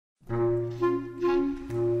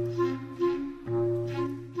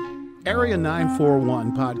Area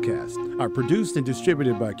 941 podcasts are produced and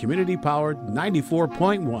distributed by community-powered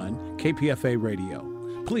 94.1 KPFA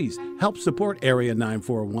Radio. Please help support Area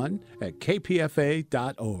 941 at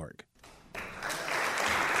kpfa.org.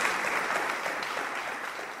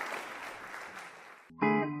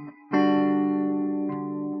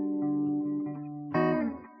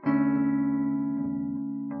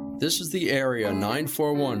 This is the Area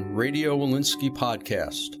 941 Radio Walensky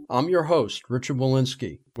podcast. I'm your host, Richard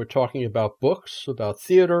Walensky. We're talking about books, about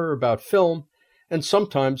theater, about film, and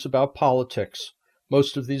sometimes about politics.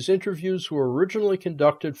 Most of these interviews were originally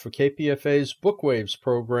conducted for KPFA's Bookwaves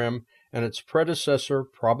program and its predecessor,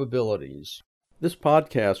 Probabilities. This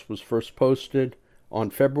podcast was first posted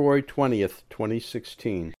on February 20th,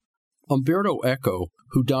 2016. Umberto Eco,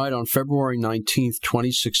 who died on February 19th,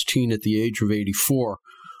 2016 at the age of 84,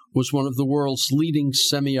 was one of the world's leading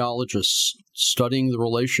semiologists, studying the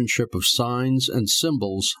relationship of signs and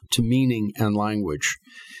symbols to meaning and language.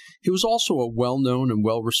 He was also a well-known and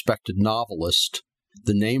well-respected novelist.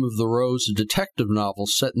 The Name of the Rose, a detective novel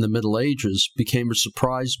set in the Middle Ages, became a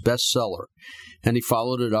surprise bestseller, and he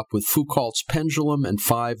followed it up with Foucault's Pendulum and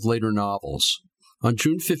 5 later novels. On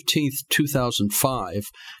June 15, 2005,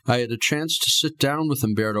 I had a chance to sit down with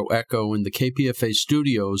Umberto Eco in the KPFA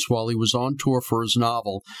studios while he was on tour for his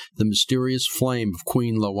novel, The Mysterious Flame of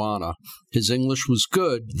Queen Loana. His English was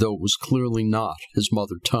good, though it was clearly not his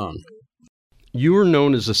mother tongue. You are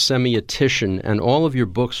known as a semiotician, and all of your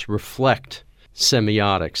books reflect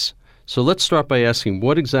semiotics. So let's start by asking,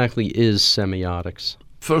 what exactly is semiotics?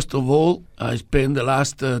 First of all, I spent the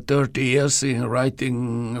last 30 years in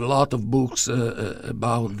writing a lot of books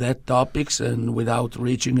about that topics and without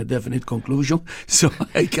reaching a definite conclusion. So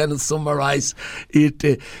I cannot summarize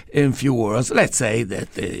it in few words. Let's say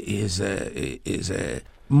that is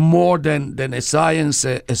more than a science,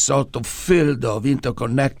 a sort of field of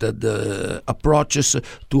interconnected approaches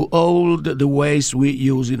to all the ways we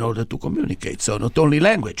use in order to communicate. So not only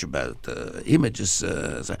language, but images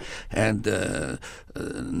and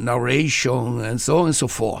narration and so on and so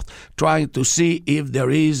forth, trying to see if there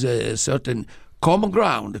is a certain common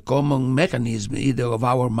ground, a common mechanism, either of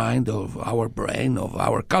our mind, of our brain, of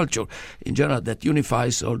our culture in general, that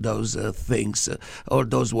unifies all those things, all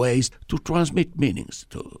those ways to transmit meanings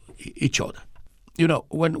to each other. You know,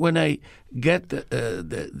 when I get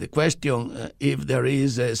the question if there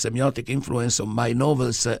is a semiotic influence on my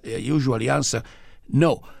novels, I usually answer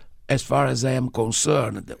no. As far as I am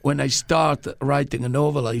concerned, when I start writing a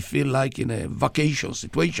novel, I feel like in a vacation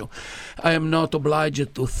situation. I am not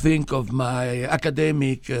obliged to think of my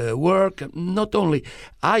academic work. Not only,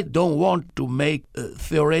 I don't want to make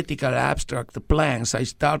theoretical abstract plans. I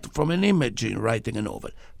start from an image in writing a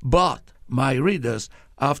novel. But my readers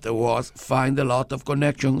afterwards find a lot of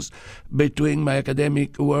connections between my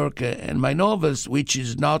academic work and my novels, which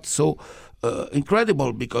is not so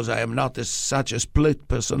incredible because I am not such a split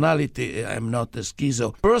personality. I am not a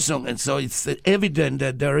schizo person, and so it's evident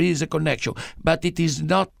that there is a connection. But it is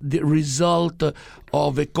not the result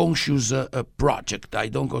of a conscious project. I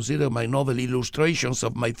don't consider my novel illustrations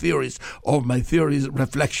of my theories or my theories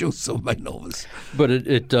reflections of my novels. But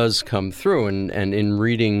it does come through, and in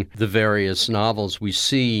reading the various novels, we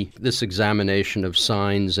see this examination of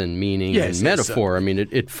signs and meaning and metaphor. I mean,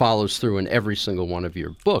 it follows through in every single one of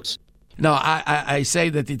your books. No, I say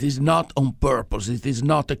that it is not on purpose. It is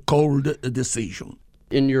not a cold decision.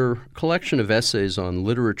 In your collection of essays on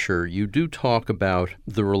literature, you do talk about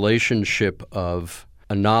the relationship of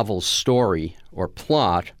a novel's story or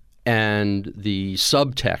plot and the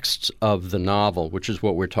subtexts of the novel, which is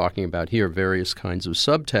what we're talking about here, various kinds of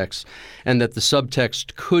subtexts, and that the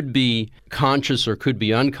subtext could be conscious or could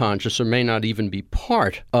be unconscious or may not even be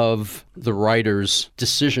part of the writer's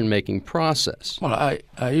decision-making process. Well,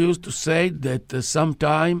 I used to say that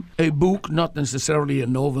sometime a book, not necessarily a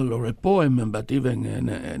novel or a poem, but even in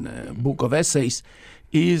a book of essays,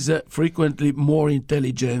 is frequently more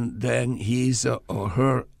intelligent than his or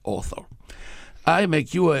her author. I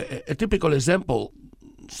make you a typical example,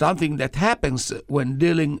 something that happens when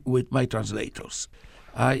dealing with my translators.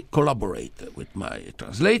 I collaborate with my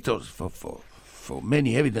translators for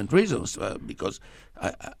many evident reasons, because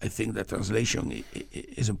I think that translation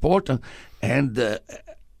is important, and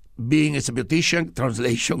being a semiotician,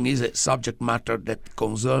 translation is a subject matter that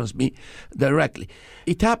concerns me directly.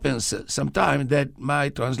 It happens sometimes that my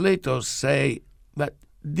translators say that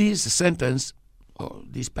this sentence or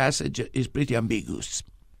this passage is pretty ambiguous,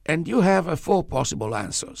 and you have 4 possible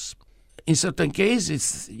answers. In certain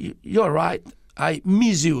cases, you're right, I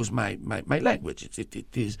misuse my language.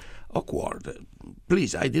 It is awkward.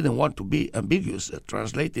 Please, I didn't want to be ambiguous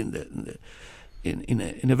translating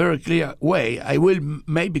in a very clear way. I will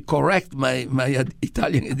maybe correct my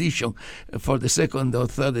Italian edition for the second or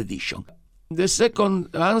third edition. The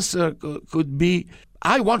second answer could be,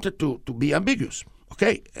 I wanted to be ambiguous,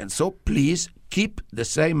 okay? And so please keep the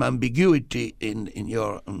same ambiguity in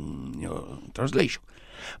your translation.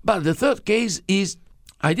 But the third case is,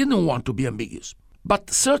 I didn't want to be ambiguous, but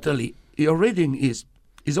certainly your reading is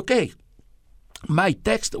okay. My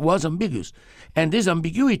text was ambiguous, and this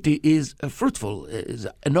ambiguity is fruitful, is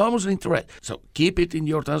enormously interesting. So keep it in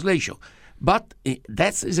your translation. But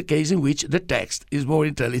that is a case in which the text is more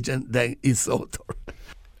intelligent than its author.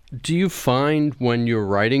 Do you find when you're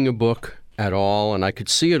writing a book at all, and I could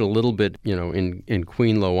see it a little bit, in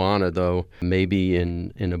Queen Loana, though maybe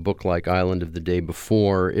in a book like Island of the Day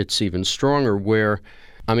Before, it's even stronger, where,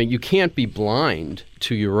 you can't be blind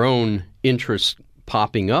to your own interest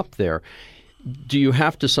popping up there. Do you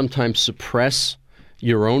have to sometimes suppress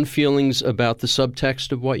your own feelings about the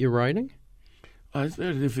subtext of what you're writing? It's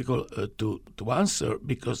very difficult to answer,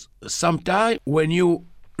 because sometimes when you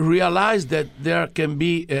realize that there can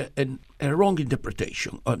be a wrong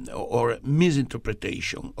interpretation or a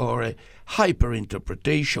misinterpretation or a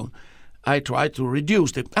hyperinterpretation, I try to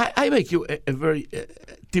reduce it. I make you a very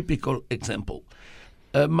typical example.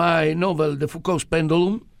 My novel, The Foucault's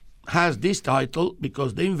Pendulum, has this title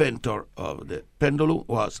because the inventor of the pendulum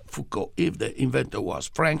was Foucault. If the inventor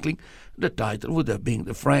was Franklin, the title would have been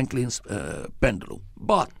the Franklin's Pendulum.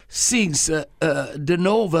 But since the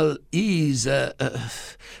novel is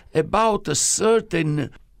about a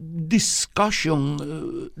certain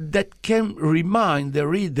discussion that can remind the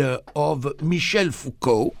reader of Michel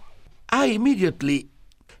Foucault, I immediately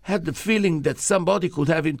had the feeling that somebody could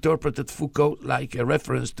have interpreted Foucault like a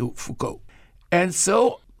reference to Foucault. And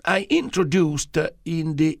so I introduced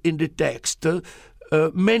in the text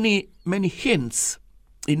many hints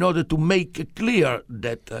in order to make it clear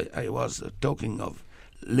that I was talking of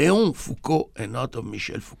Léon Foucault and not of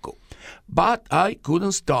Michel Foucault. But I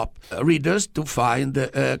couldn't stop readers to find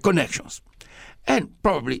connections. And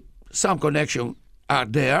probably some connections are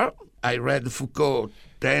there. I read Foucault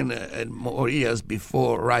 10 and more years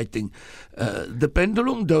before writing The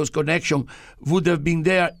Pendulum. Those connections would have been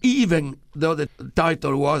there even though the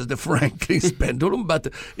title was The Franklin's Pendulum. But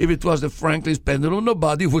if it was The Franklin's Pendulum,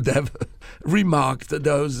 nobody would have remarked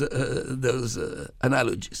those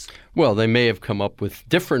analogies. Well, they may have come up with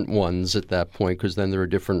different ones at that point, because then there are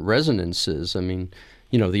different resonances.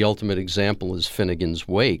 The ultimate example is Finnegan's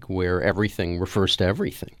Wake, where everything refers to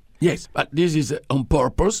everything. Yes, but this is on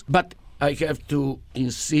purpose. But I have to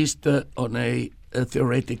insist on a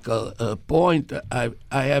theoretical point. I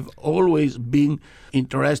have always been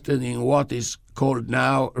interested in what is called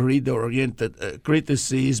now reader-oriented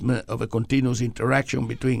criticism of a continuous interaction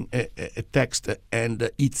between a text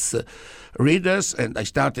and its readers. And I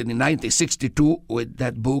started in 1962 with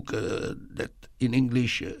that book that in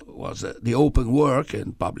English was The Open Work,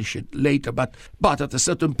 and published it later. But at a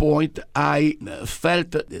certain point, I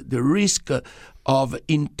felt the risk of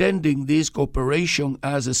intending this cooperation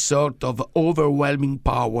as a sort of overwhelming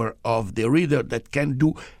power of the reader that can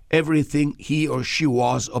do everything he or she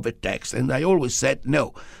was of a text. And I always said,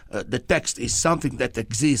 no, the text is something that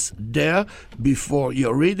exists there before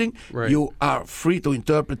you're reading. Right. You are free to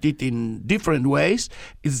interpret it in different ways.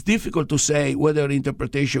 It's difficult to say whether an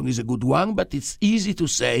interpretation is a good one, but it's easy to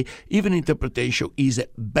say even interpretation is a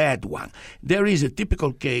bad one. There is a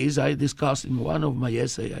typical case I discussed in one of my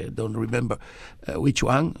essays, I don't remember which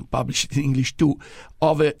one, published in English too,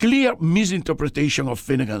 of a clear misinterpretation of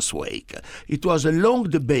Finnegan's Wake. It was a long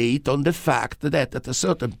debate on the fact that at a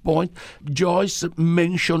certain point Joyce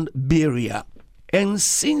mentioned Beria. And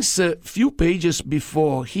since a few pages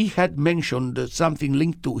before he had mentioned something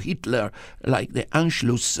linked to Hitler, like the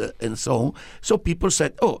Anschluss and so on, so people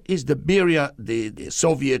said, oh, is the Beria the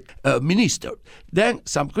Soviet minister? Then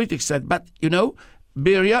some critics said, but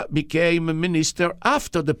Beria became a minister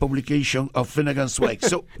after the publication of Finnegan's Wake,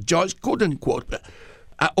 so Joyce couldn't quote.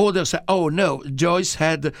 Others said, oh no, Joyce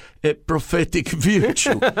had a prophetic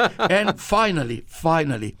virtue. And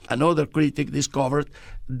finally, another critic discovered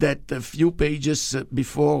that a few pages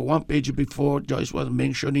before, one page before, Joyce was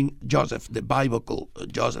mentioning Joseph, the biblical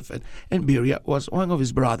Joseph, and Beria was one of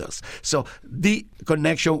his brothers. So the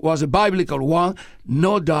connection was a biblical one.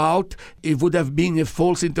 No doubt it would have been a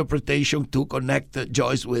false interpretation to connect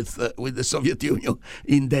Joyce with the Soviet Union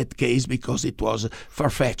in that case, because it was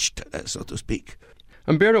far-fetched, so to speak.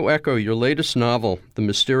 Umberto Eco, your latest novel, The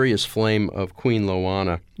Mysterious Flame of Queen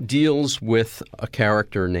Loana, deals with a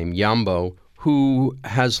character named Yambo who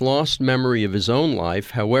has lost memory of his own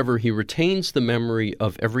life. However, he retains the memory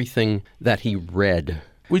of everything that he read.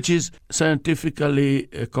 which is scientifically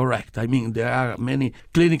correct. I mean, there are many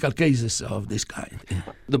clinical cases of this kind.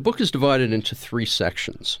 The book is divided into 3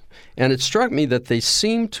 sections, and it struck me that they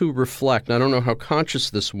seem to reflect, and I don't know how conscious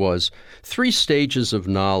this was, 3 stages of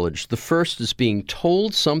knowledge. The first is being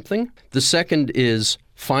told something, the second is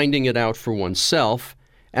finding it out for oneself,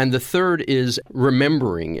 and the third is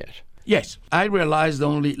remembering it. Yes, I realized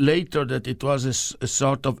only later that it was a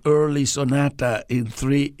sort of early sonata in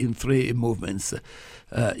three movements,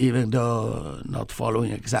 even though not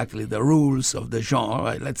following exactly the rules of the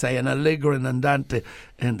genre. Let's say an allegro, an andante,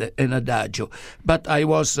 and an adagio. But I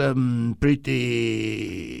was pretty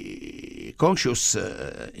conscious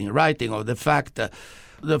in writing of the fact that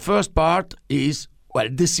the first part is,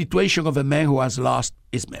 the situation of a man who has lost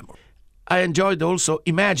his memory. I enjoyed also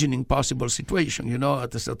imagining possible situation.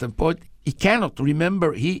 At a certain point, he cannot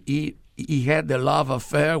remember he had a love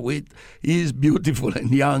affair with his beautiful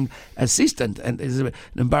and young assistant. And it's an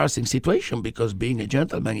embarrassing situation because being a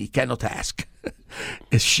gentleman, he cannot ask.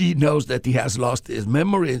 She knows that he has lost his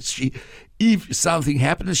memory, and if something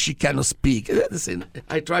happens, she cannot speak.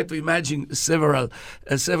 I try to imagine several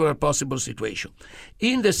possible situations.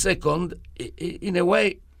 In the second, in a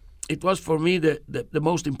way, it was for me the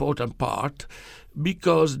most important part,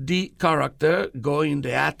 because the character going in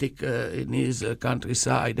the attic in his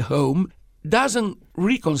countryside home doesn't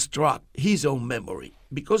reconstruct his own memory,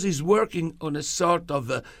 because he's working on a sort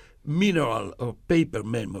of mineral or paper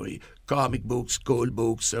memory, comic books, school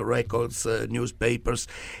books, records, newspapers.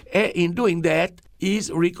 In doing that,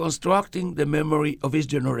 he's reconstructing the memory of his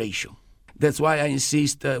generation. That's why I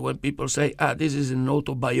insist when people say, this is an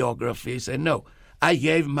autobiography, I say, no. I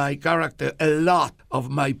gave my character a lot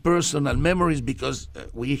of my personal memories because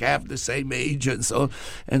we have the same age and so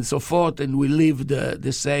forth, and we lived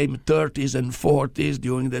the same 30s and 40s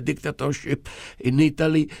during the dictatorship in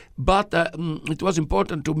Italy. But it was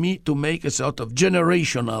important to me to make a sort of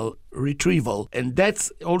generational retrieval, and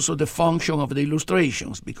that's also the function of the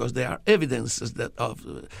illustrations, because they are evidences that of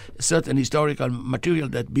certain historical material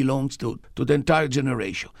that belongs to the entire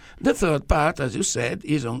generation. The third part, as you said,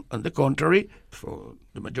 is on the contrary, for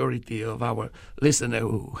the majority of our listeners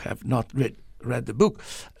who have not read the book,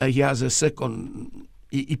 he has a second.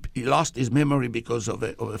 He lost his memory because of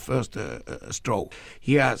a first stroke.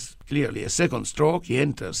 He has clearly a second stroke. He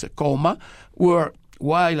enters a coma, where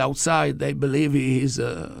while outside they believe he is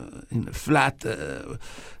in a flat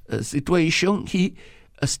situation, he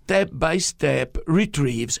step by step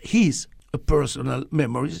retrieves his personal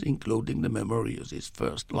memories, including the memory of his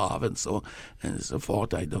first love and so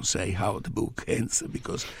forth. I don't say how the book ends,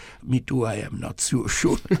 because me too, I am not so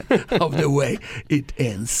sure of the way it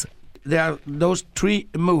ends. There are those 3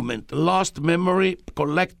 movements: lost memory,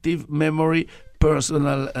 collective memory,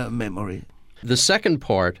 personal memory. The second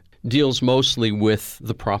part deals mostly with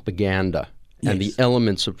the propaganda and the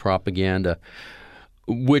elements of propaganda,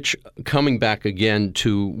 which, coming back again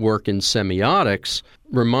to work in semiotics,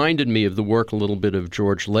 reminded me of the work a little bit of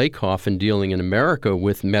George Lakoff in dealing in America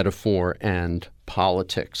with metaphor and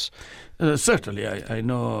politics. Certainly, I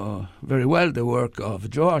know very well the work of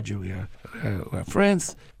George. We are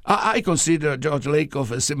friends. I consider George Lakoff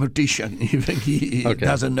a semantician, even he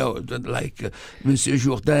doesn't know it, like Monsieur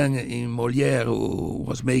Jourdain in Molière, who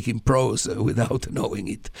was making prose without knowing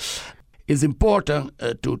it. It's important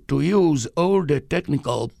to use all the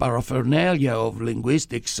technical paraphernalia of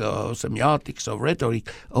linguistics, of semiotics, of rhetoric,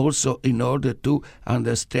 also in order to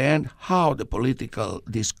understand how the political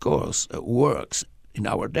discourse works in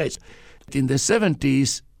our days. In the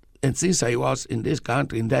 70s, and since I was in this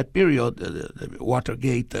country in that period, the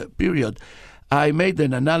Watergate period, I made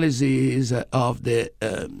an analysis of the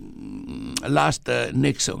last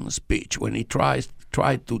Nixon speech when he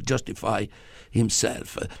tried to justify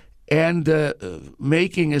himself, and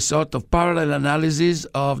making a sort of parallel analysis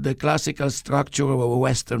of the classical structure of a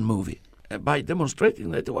Western movie, by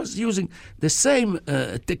demonstrating that he was using the same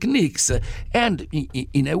techniques, and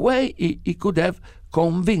in a way he could have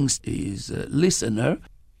convinced his listener,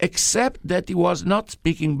 except that he was not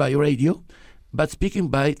speaking by radio, but speaking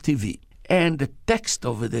by TV. And the text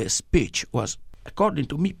of the speech was, according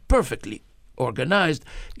to me, perfectly organized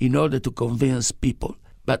in order to convince people.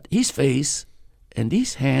 But his face and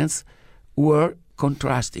his hands were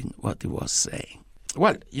contrasting what he was saying.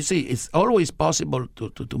 Well, you see, it's always possible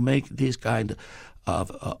to make this kind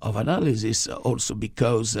of analysis also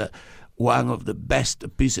because one of the best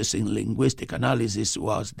pieces in linguistic analysis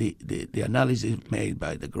was the analysis made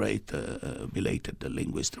by the great belated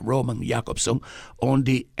linguist Roman Jakobson on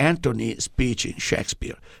the Antony speech in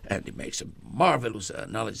Shakespeare. And he makes a marvelous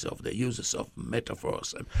analysis of the uses of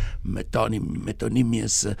metaphors and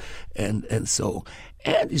metonymies and so.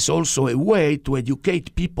 And it's also a way to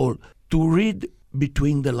educate people to read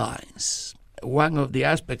between the lines. One of the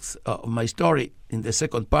aspects of my story in the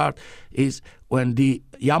second part is when the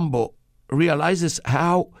Jambo realizes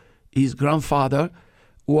how his grandfather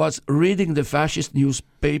was reading the fascist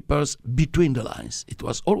newspapers between the lines. It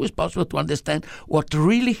was always possible to understand what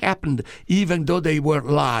really happened, even though they were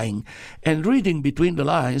lying. And reading between the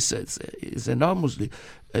lines is enormously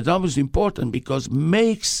important because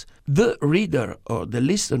makes the reader or the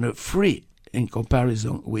listener free in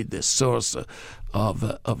comparison with the source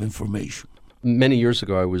of information. Many years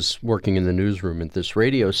ago, I was working in the newsroom at this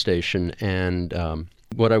radio station, and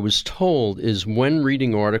what I was told is when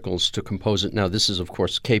reading articles to compose it, now this is, of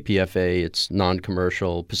course, KPFA, it's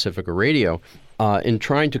non-commercial Pacifica Radio, in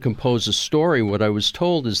trying to compose a story, what I was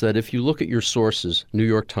told is that if you look at your sources, New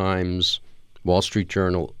York Times, Wall Street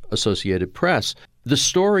Journal, Associated Press, the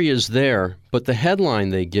story is there, but the headline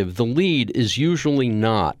they give, the lead, is usually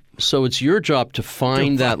not. So it's your job to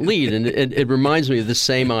find that lead. And it reminds me of the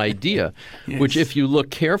same idea, yes. Which if you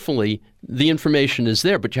look carefully, the information is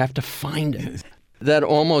there, but you have to find it. That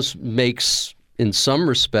almost makes, in some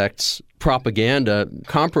respects, propaganda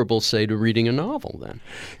comparable, say, to reading a novel then.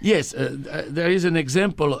 Yes, there is an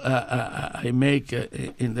example I make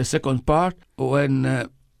in the second part when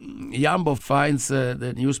Jambo finds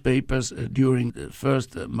the newspapers during the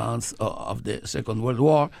first months of the Second World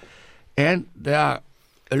War, and there are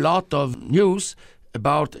a lot of news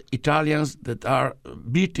about Italians that are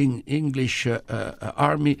beating English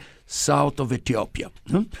army south of Ethiopia,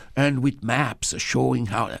 and with maps showing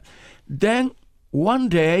how. Then one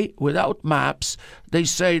day, without maps, they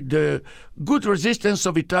say the good resistance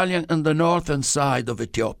of Italian on the northern side of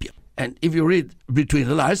Ethiopia. And if you read between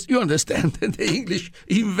the lines, you understand that the English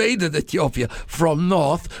invaded Ethiopia from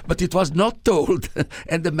north, but it was not told,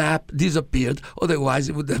 and the map disappeared. Otherwise,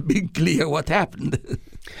 it would have been clear what happened.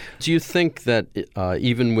 Do you think that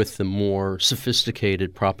even with the more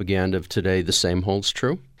sophisticated propaganda of today, the same holds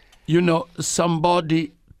true? You know,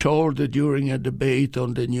 somebody told during a debate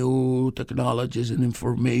on the new technologies and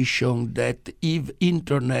information that if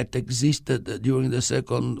Internet existed during the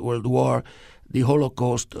Second World War, the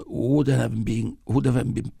Holocaust would have been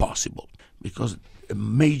possible because a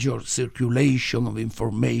major circulation of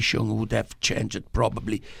information would have changed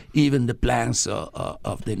probably even the plans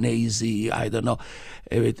of the Nazi. I don't know.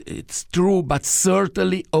 It's true, but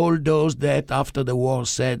certainly all those that after the war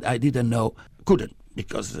said, I didn't know, couldn't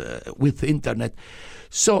because with Internet.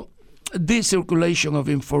 So this circulation of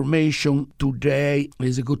information today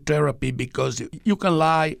is a good therapy because you can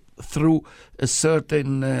lie through a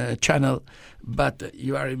certain channel, but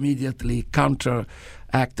you are immediately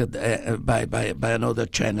counteracted by another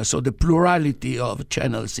channel. So the plurality of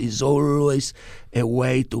channels is always a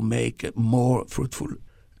way to make a more fruitful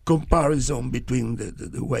comparison between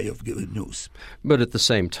the way of giving news. But at the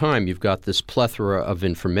same time, you've got this plethora of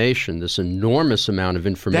information, this enormous amount of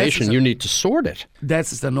information. You need to sort it.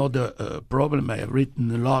 That's another problem. I have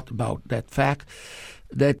written a lot about that fact,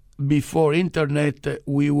 that before Internet,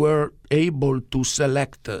 we were able to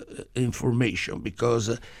select information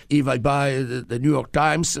because if I buy the New York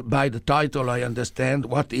Times, by the title I understand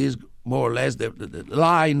what is more or less the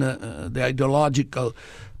line, the ideological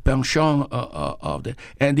penchant of the.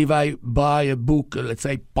 And if I buy a book, let's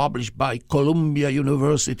say published by Columbia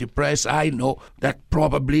University Press, I know that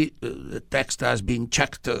probably the text has been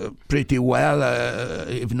checked pretty well.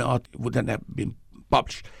 If not, it wouldn't have been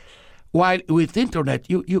published. While with Internet,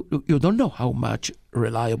 you don't know how much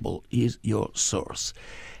reliable is your source.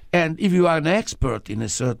 And if you are an expert in a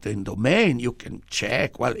certain domain, you can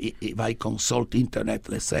check, well, if I consult Internet,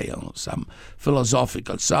 let's say, on some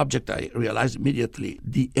philosophical subject, I realize immediately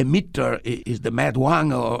the emitter is the mad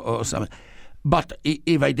one or something. But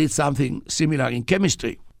if I did something similar in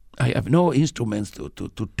chemistry, I have no instruments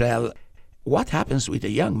to tell what happens with a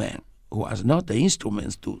young man who has not the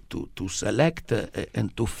instruments to select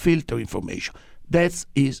and to filter information. That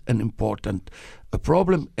is an important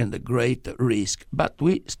problem and a great risk. But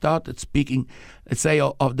we started speaking, let's say,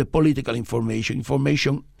 of the political information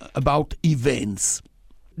about events.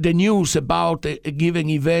 The news about a given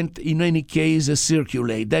event, in any case,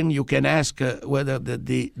 circulate. Then you can ask whether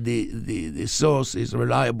the source is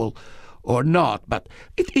reliable or not. But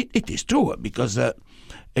it is true because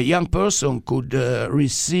a young person could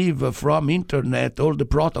receive from internet all the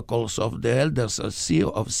protocols of the elders of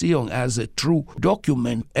Sion as a true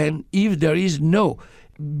document. And if there is no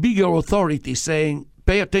bigger authority saying,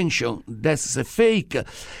 pay attention, that's a fake.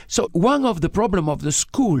 So one of the problems of the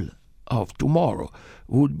school of tomorrow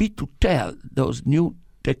would be to tell those new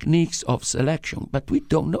techniques of selection, but we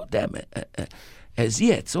don't know them as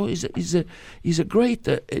yet. So it's a great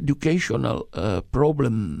educational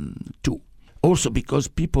problem too. Also because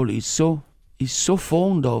people is so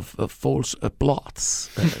fond of false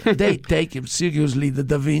plots. They take seriously the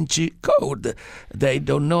Da Vinci Code. They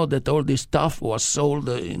don't know that all this stuff was sold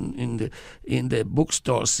in the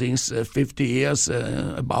bookstore since 50 years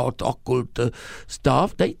about occult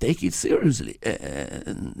stuff. They take it seriously.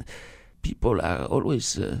 People are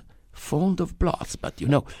always fond of plots, but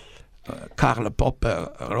Karl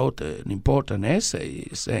Popper wrote an important essay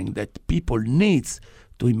saying that people need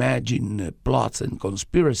to imagine plots and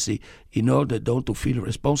conspiracy in order not to feel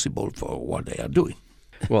responsible for what they are doing.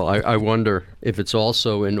 Well, I wonder if it's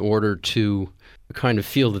also in order to kind of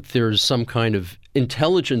feel that there's some kind of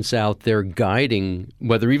intelligence out there guiding,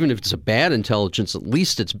 whether even if it's a bad intelligence, at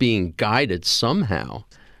least it's being guided somehow.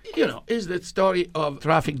 Is that story of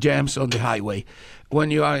traffic jams on the highway.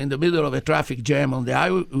 When you are in the middle of a traffic jam on the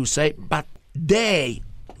highway, you say, but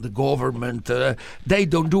the government, they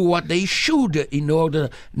don't do what they should in order.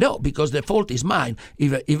 No, because the fault is mine.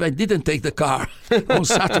 If I didn't take the car on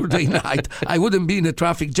Saturday night, I wouldn't be in a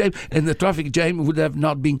traffic jam, and the traffic jam would have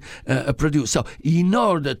not been produced. So in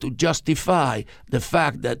order to justify the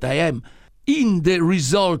fact that I am in the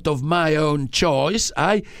result of my own choice,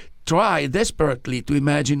 I try desperately to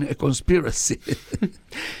imagine a conspiracy.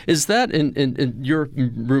 Is that, in your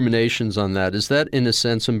ruminations on that, is that in a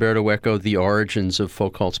sense, Umberto Eco, the origins of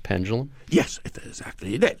Foucault's pendulum? Yes, it is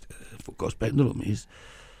exactly that. Foucault's pendulum is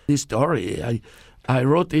this story. I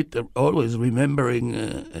wrote it always remembering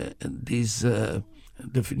this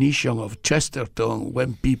definition of Chesterton: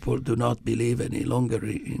 when people do not believe any longer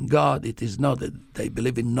in God, it is not that they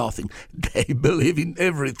believe in nothing, they believe in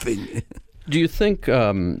everything. Do you think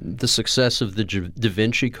the success of the Da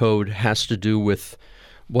Vinci Code has to do with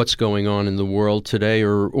what's going on in the world today,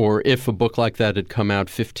 or if a book like that had come out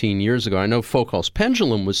 15 years ago? I know Foucault's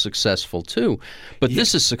Pendulum was successful too, but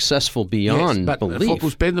this is successful beyond belief.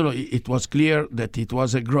 Foucault's Pendulum, it was clear that it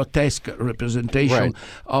was a grotesque representation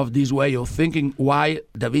of this way of thinking, while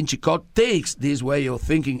Da Vinci Code takes this way of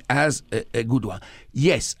thinking as a good one.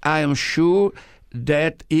 Yes, I am sure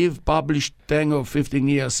that if published 10 or 15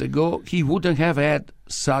 years ago, he wouldn't have had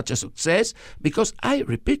such a success, because, I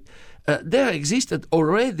repeat, there existed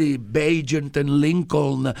already Bagent and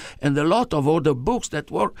Lincoln and a lot of other books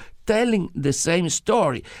that were telling the same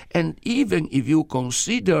story. And even if you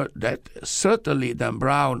consider that certainly Dan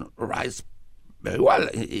Brown writes very well,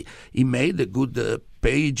 he made a good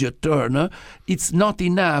page turner, it's not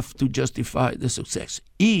enough to justify the success.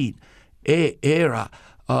 In an era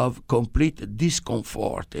of complete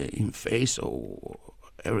discomfort in face of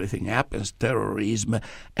everything happens, terrorism,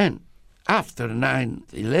 and after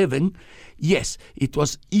 9/11, yes, it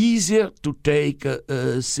was easier to take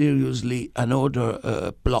seriously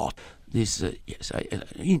another plot. This,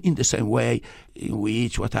 in the same way in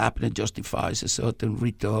which what happened justifies a certain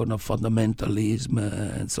return of fundamentalism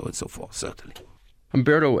and so on and so forth, certainly.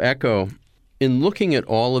 Umberto Eco, in looking at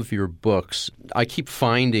all of your books, I keep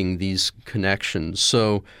finding these connections.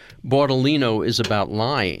 So Bordolino is about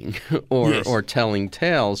lying or telling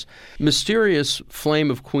tales. Mysterious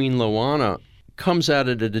Flame of Queen Loana comes at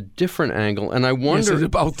it at a different angle, and I wonder... Yes, it's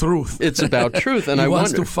about truth. It's about truth, and he I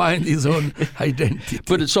wants wonder... to find his own identity.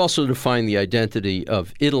 But it's also to find the identity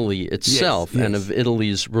of Italy itself and of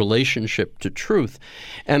Italy's relationship to truth.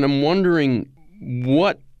 And I'm wondering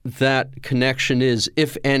what that connection is,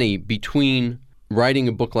 if any, between writing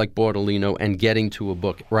a book like Bordolino and getting to a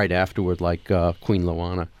book right afterward like Queen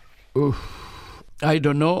Loana. I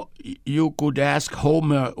don't know. You could ask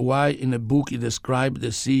Homer why in a book he described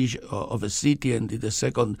the siege of a city and the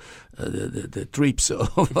second, the trips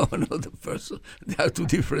of another person. They are two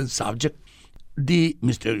different subjects. The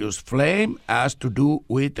Mysterious Flame has to do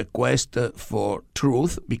with a quest for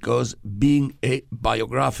truth, because being a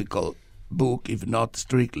biographical book, if not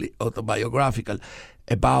strictly autobiographical,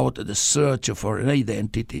 about the search for an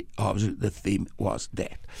identity, obviously the theme was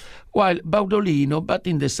that. While Bordolino, but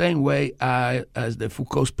in the same way as the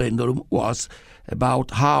Foucault's Pendulum, was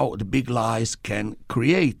about how the big lies can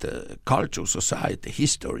create culture, society,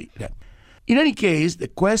 history. In any case, the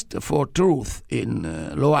quest for truth in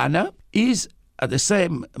Loana is at the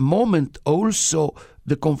same moment also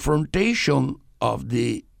the confrontation of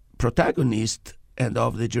the protagonist and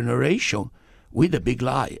of the generation with the big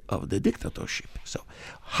lie of the dictatorship. So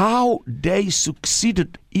how they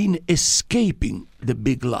succeeded in escaping the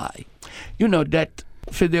big lie. You know that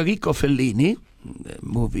Federico Fellini, the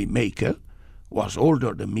movie maker, was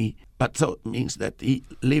older than me, but so it means that he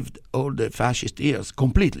lived all the fascist years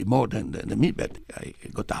completely, more than me, but I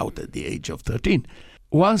got out at the age of 13.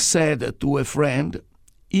 Once said to a friend,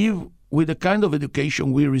 if with the kind of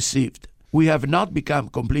education we received, we have not become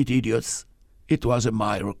complete idiots, it was a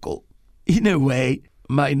miracle. In a way,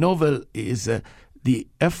 my novel is the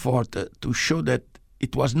effort to show that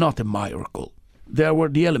it was not a miracle. There were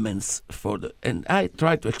the elements and I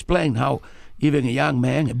try to explain how even a young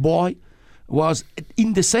man, a boy, was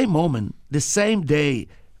in the same moment, the same day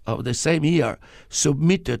of the same year,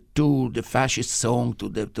 submitted to the fascist song, to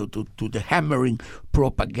the hammering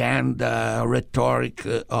propaganda rhetoric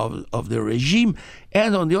of the regime,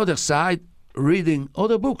 and on the other side, reading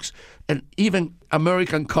other books, and even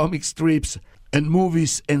American comic strips and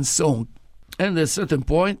movies and so on. And at a certain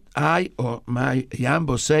point, I or my young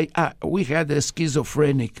boss say, we had a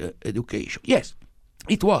schizophrenic education. Yes,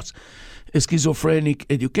 it was a schizophrenic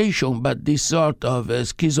education, but this sort of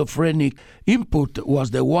schizophrenic input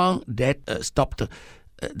was the one that stopped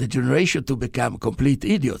the generation to become complete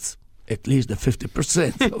idiots, at least the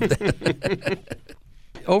 50% of them.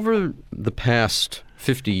 Over the past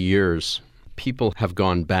 50 years, people have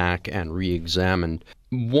gone back and re-examined.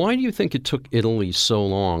 Why do you think it took Italy so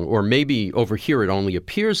long, or maybe over here it only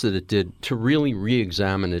appears that it did, to really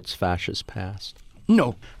re-examine its fascist past?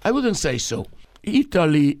 No, I wouldn't say so.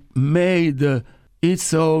 Italy made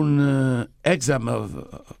its own exam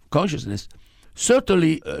of consciousness,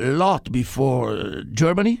 certainly a lot before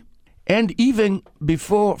Germany, and even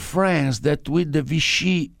before France, that with the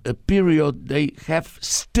Vichy period, they have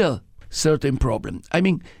still certain problems. I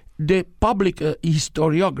mean, the public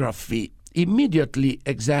historiography immediately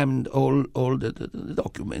examined all the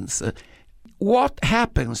documents. What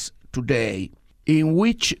happens today in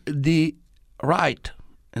which the right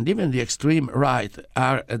and even the extreme right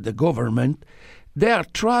are at the government, they are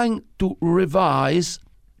trying to revise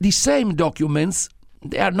the same documents.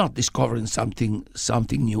 They are not discovering something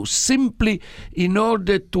new, simply in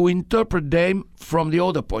order to interpret them from the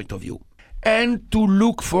other point of view and to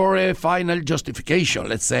look for a final justification.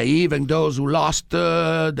 Let's say even those who lost,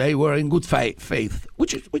 they were in good faith,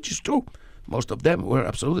 which is true. Most of them were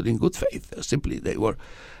absolutely in good faith. Simply they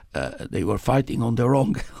were fighting on the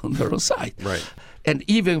wrong side. Right. And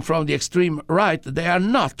even from the extreme right, they are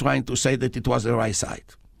not trying to say that it was the right side,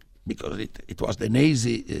 because it was the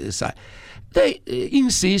Nazi side. They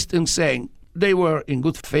insist in saying they were in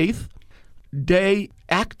good faith. They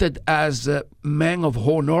acted as men of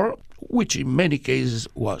honor, which in many cases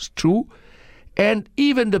was true. And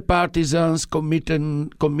even the partisans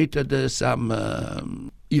committed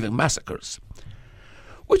some even massacres,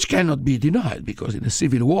 which cannot be denied, because in the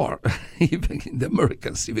Civil War, even in the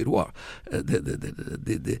American Civil War,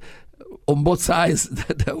 on both sides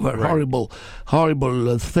there were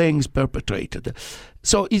horrible things perpetrated.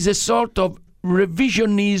 So it's a sort of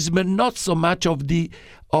revisionism, not so much of the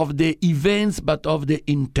events, but of the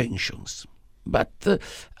intentions. But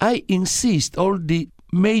I insist, all the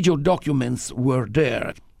major documents were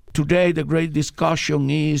there. Today, the great discussion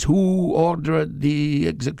is who ordered the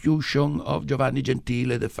execution of Giovanni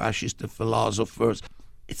Gentile, the fascist philosopher.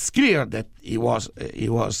 It's clear that he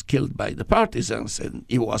was killed by the partisans, and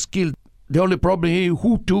he was killed. The only problem is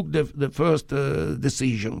who took the first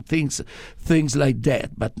decision, things like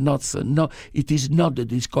that. But it is not the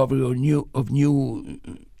discovery of new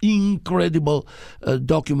incredible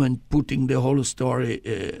document putting the whole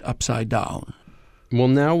story upside down. Well,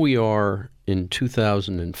 now we are in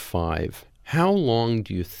 2005. How long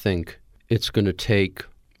do you think it's going to take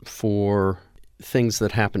for things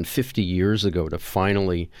that happened 50 years ago to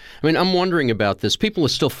finally... I mean, I'm wondering about this. People are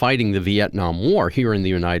still fighting the Vietnam War here in the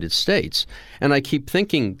United States. And I keep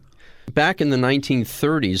thinking, back in the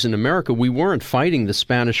 1930s in America, we weren't fighting the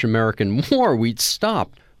Spanish-American War. We'd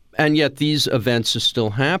stopped. And yet these events are still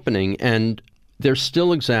happening, and they're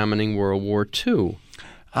still examining World War II.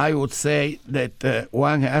 I would say that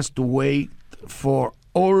one has to wait for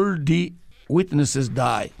all the witnesses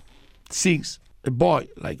die. Since a boy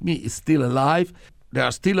like me is still alive, there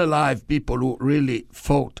are still alive people who really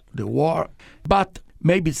fought the war, but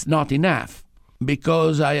maybe it's not enough,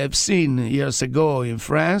 because I have seen years ago in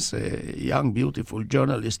France a young, beautiful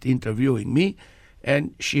journalist interviewing me,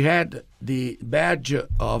 and she had the badge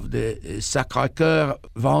of the Sacré-Cœur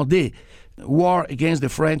Vendée, war against the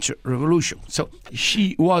French Revolution. So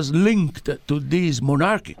she was linked to this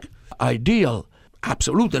monarchic ideal,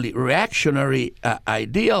 absolutely reactionary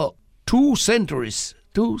ideal, 2 centuries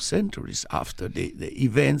 2 centuries after the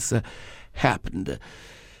events happened.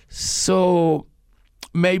 So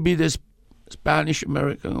maybe the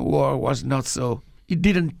Spanish-American War was not so... It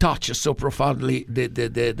didn't touch so profoundly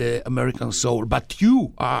the American soul. But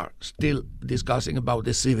you are still discussing about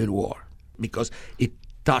the Civil War because it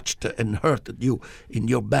touched and hurted you in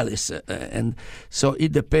your bellies, and so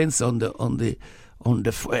it depends on the and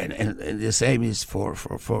the same is for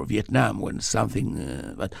Vietnam when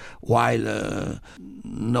something. But while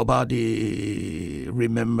nobody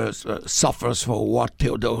remembers suffers for what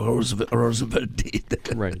Theodore Roosevelt did.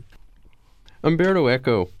 Right. Umberto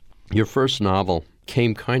Eco, your first novel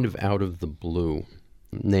came kind of out of the blue.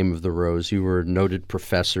 Name of the Rose. You were a noted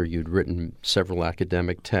professor. You'd written several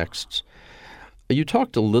academic texts. You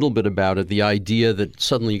talked a little bit about it, the idea that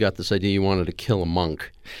suddenly you got this idea you wanted to kill a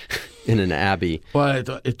monk in an abbey.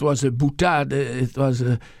 Well, it was a boutade. It was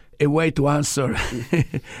a way to answer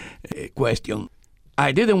a question.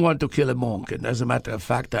 I didn't want to kill a monk, and as a matter of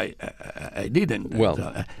fact, I didn't.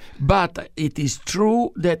 Well, but it is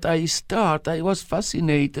true that I was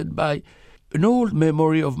fascinated by an old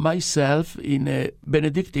memory of myself in a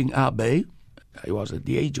Benedictine abbey. I was at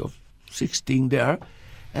the age of 16 there.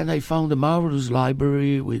 And I found a marvelous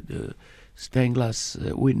library with stained glass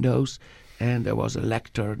windows, and there was a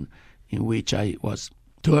lectern in which I was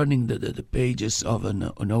turning the pages of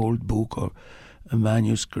an old book or a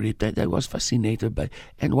manuscript that I was fascinated by.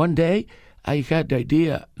 And one day I had the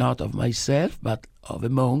idea, not of myself, but of a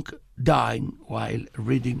monk dying while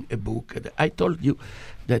reading a book. And I told you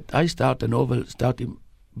that I start a novel starting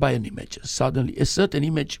by an image. Suddenly a certain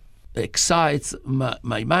image excites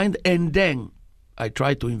my mind, and then I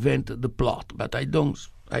try to invent the plot, but I don't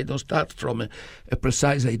start from a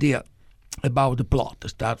precise idea about the plot. I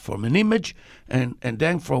start from an image, and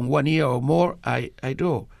then from 1 year or more, I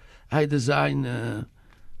draw. I design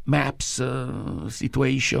maps,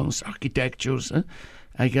 situations, architectures.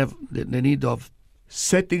 I have the need of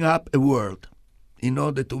setting up a world in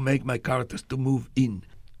order to make my characters to move in.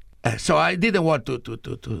 So I didn't want to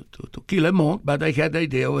kill a monk, but I had the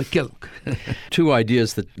idea of a killing. 2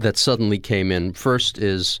 ideas that suddenly came in. First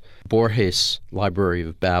is Borges' Library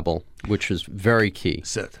of Babel, which is very key.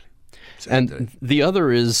 Certainly. And the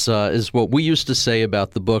other is what we used to say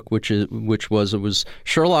about the book, which was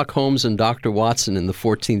Sherlock Holmes and Dr. Watson in the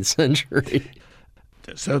 14th century.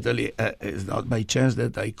 Certainly, it's not by chance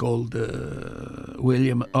that I called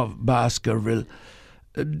William of Baskerville.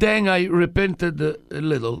 Then I repented a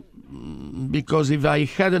little, because if I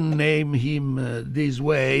hadn't named him this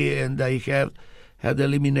way and I had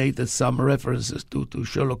eliminated some references to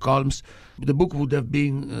Sherlock Holmes, the book would have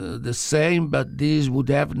been the same, but this would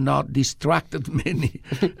have not distracted many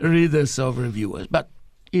readers or reviewers. But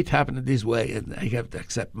it happened this way, and I have to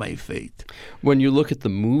accept my fate. When you look at the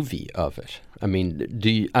movie of it, I mean,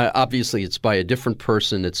 obviously it's by a different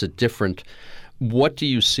person, it's a different... What do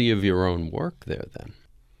you see of your own work there then?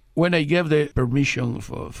 When I gave the permission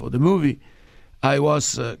for the movie, I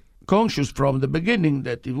was conscious from the beginning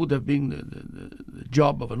that it would have been the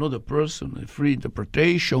job of another person, a free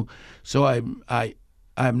interpretation. So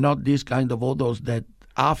I'm not this kind of authors that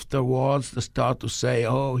afterwards start to say,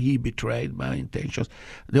 "Oh, he betrayed my intentions."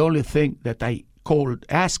 The only thing that I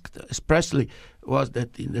asked expressly was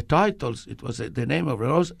that in the titles it was the name of a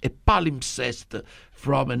rose, a palimpsest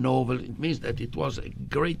from a novel. It means that it was a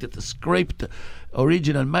great script,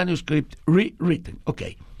 original manuscript, rewritten.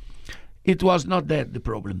 Okay. It was not that the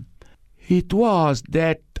problem. It was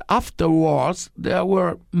that afterwards there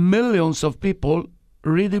were millions of people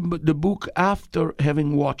reading the book after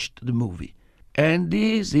having watched the movie. And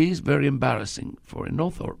this is very embarrassing for an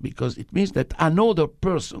author, because it means that another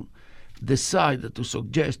person decided to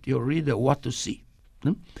suggest your reader what to see.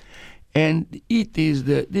 And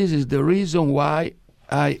this is the reason why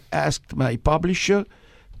I asked my publisher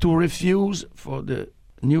to refuse for the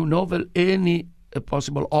new novel any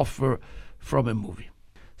possible offer from a movie.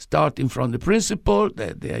 Starting from the principle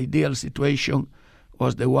that the ideal situation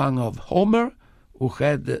was the one of Homer, who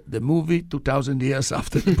had the movie 2,000 years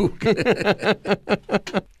after the book.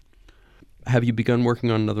 Have you begun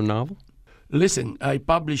working on another novel? Listen, I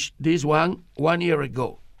published this one year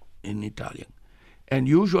ago in Italian. And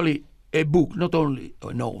usually a book, not only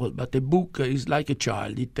a novel, but a book is like a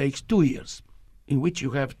child. It takes 2 years in which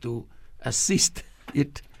you have to assist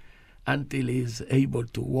it until he's able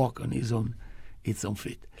to walk on its own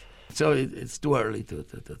feet. So it's too early to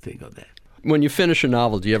think of that. When you finish a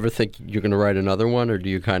novel, do you ever think you're going to write another one, or do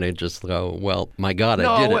you kind of just go, well, my God,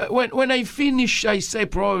 I did it? When I finish, I say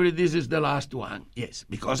probably this is the last one. Yes,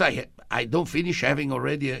 because I don't finish having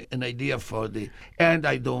already an idea for and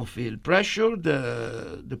I don't feel pressured.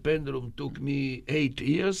 The Pendulum took me 8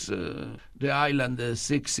 years, The Island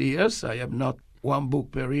 6 years. I am not one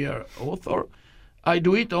book per year author. I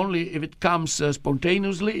do it only if it comes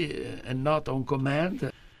spontaneously and not on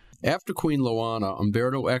command. After Queen Loana,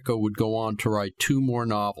 Umberto Eco would go on to write 2 more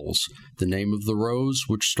novels. The Name of the Rose,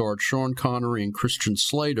 which starred Sean Connery and Christian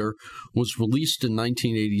Slater, was released in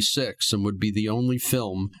 1986 and would be the only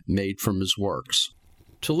film made from his works.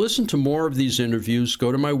 To listen to more of these interviews,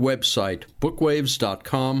 go to my website,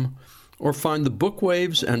 bookwaves.com, or find the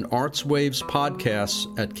Bookwaves and Arts Waves podcasts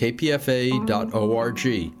at kpfa.org.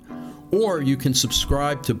 Or you can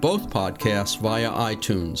subscribe to both podcasts via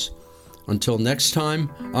iTunes. Until next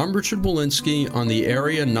time, I'm Richard Wolinsky on the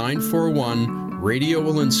Area 941 Radio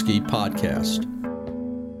Wolinsky podcast.